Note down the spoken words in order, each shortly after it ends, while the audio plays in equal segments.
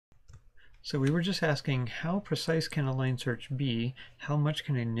So we were just asking, how precise can a line search be? How much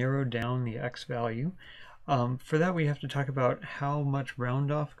can I narrow down the X value? For that, we have to talk about how much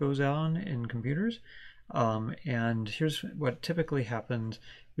roundoff goes on in computers. And here's what typically happens.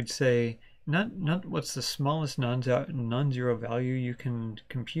 We'd say not what's the smallest non-zero value you can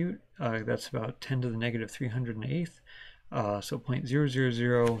compute. That's about 10 to the negative 308th. So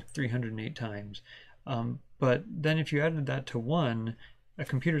 0.000 308 times. But then if you added that to 1, a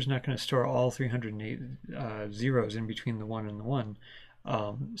computer is not going to store all 308 zeros in between the 1 and the 1.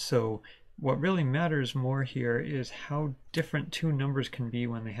 So what really matters more here is how different two numbers can be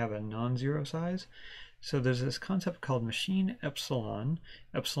when they have a non-zero size. So there's this concept called machine-epsilon,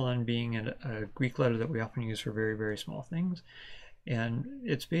 epsilon being a Greek letter that we often use for very, very small things. And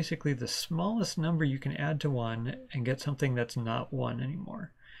it's basically the smallest number you can add to 1 and get something that's not 1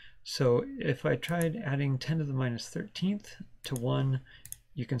 anymore. So if I tried adding 10 to the minus 13th to 1,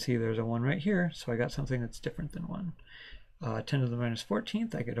 you can see there's a 1 right here, so I got something that's different than 1. 10 to the minus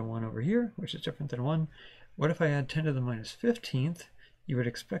 14th, I get a 1 over here, which is different than 1. What if I add 10 to the minus 15th? You would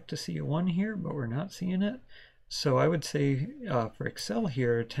expect to see a 1 here, but we're not seeing it. So I would say for Excel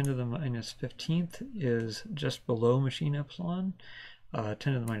here, 10 to the minus 15th is just below machine epsilon. 10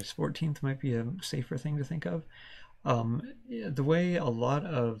 to the minus 14th might be a safer thing to think of. The way a lot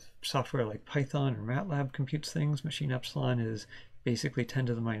of software like Python or MATLAB computes things, machine epsilon is basically 10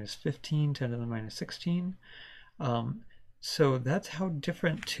 to the minus 15, 10 to the minus 16. So that's how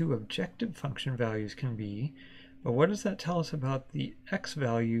different two objective function values can be. But what does that tell us about the x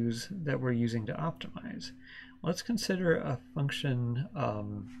values that we're using to optimize? Let's consider a function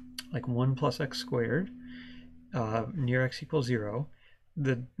like 1 plus x squared near x equals 0.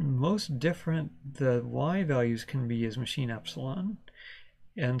 The most different the y values can be is machine epsilon.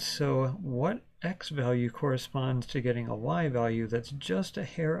 And so what x value corresponds to getting a y value that's just a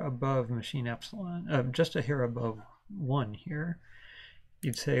hair above machine epsilon, just a hair above 1 here?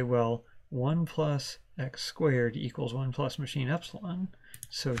 You'd say, well, 1 plus x squared equals 1 plus machine epsilon.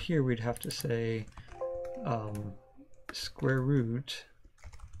 So here we'd have to say square root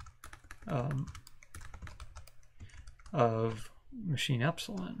of machine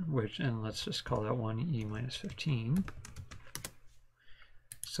epsilon, and let's just call that 1e minus 15.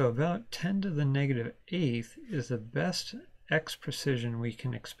 So about 10 to the negative 8th is the best x precision we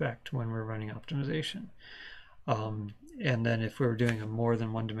can expect when we're running optimization. And then if we're doing a more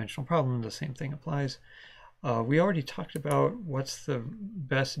than one-dimensional problem, the same thing applies. We already talked about what's the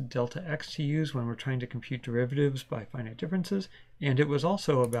best delta x to use when we're trying to compute derivatives by finite differences, and it was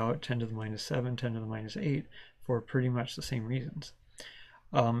also about 10 to the minus 7, 10 to the minus 8 for pretty much the same reasons.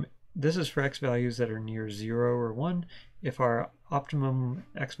 This is for x values that are near 0 or 1. If our optimum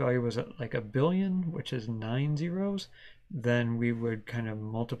x value was at like 1 billion, which is 9 zeros, then we would kind of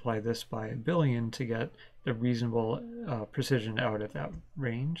multiply this by 1 billion to get the reasonable precision out at that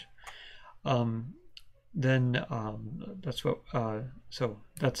range. That's what, so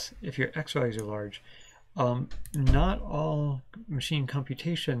that's if your x values are large. Not all machine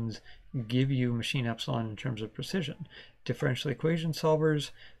computations give you machine epsilon in terms of precision. Differential equation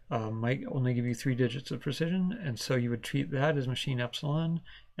solvers might only give you 3 digits of precision, and so you would treat that as machine epsilon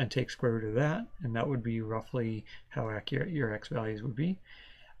and take square root of that, and that would be roughly how accurate your x values would be.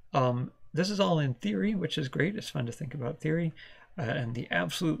 This is all in theory, which is great. It's fun to think about theory and the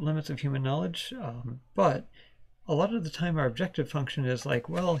absolute limits of human knowledge, but a lot of the time our objective function is like,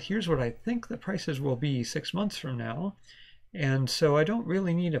 well, here's what I think the prices will be 6 months from now, and so I don't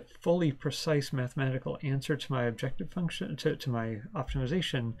really need a fully precise mathematical answer to my objective function, to my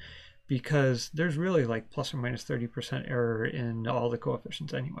optimization, because there's really like plus or minus 30% error in all the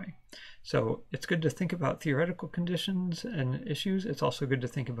coefficients anyway. So it's good to think about theoretical conditions and issues. It's also good to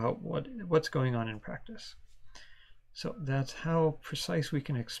think about what's going on in practice. So that's how precise we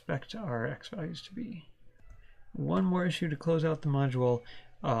can expect our x values to be. One more issue to close out the module.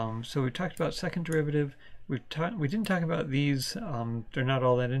 So we talked about second derivative. We didn't talk about these. They're not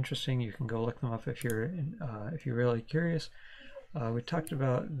all that interesting. You can go look them up if you're really curious. We talked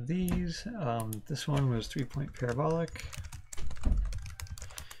about these. This one was 3-point parabolic.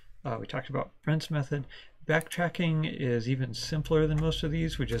 We talked about Brent's method. Backtracking is even simpler than most of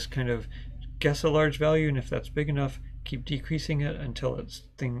these. We just kind of guess a large value, and if that's big enough, keep decreasing it until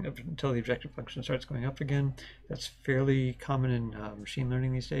the objective function starts going up again. That's fairly common in machine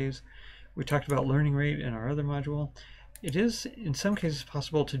learning these days. We talked about learning rate in our other module. It is in some cases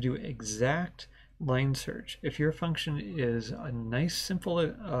possible to do exact line search. If your function is a nice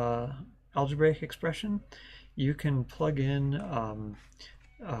simple algebraic expression, you can plug in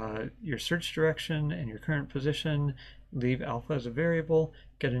your search direction and your current position, leave alpha as a variable,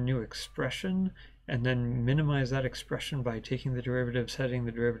 get a new expression, and then minimize that expression by taking the derivative, setting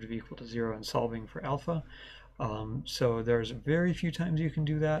the derivative equal to 0, and solving for alpha. So there's very few times you can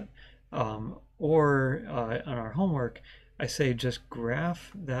do that. Or on our homework, I say just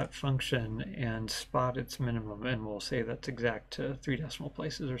graph that function and spot its minimum, and we'll say that's exact to 3 decimal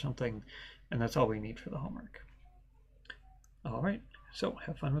places or something, and that's all we need for the homework. All right, so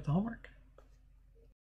have fun with the homework.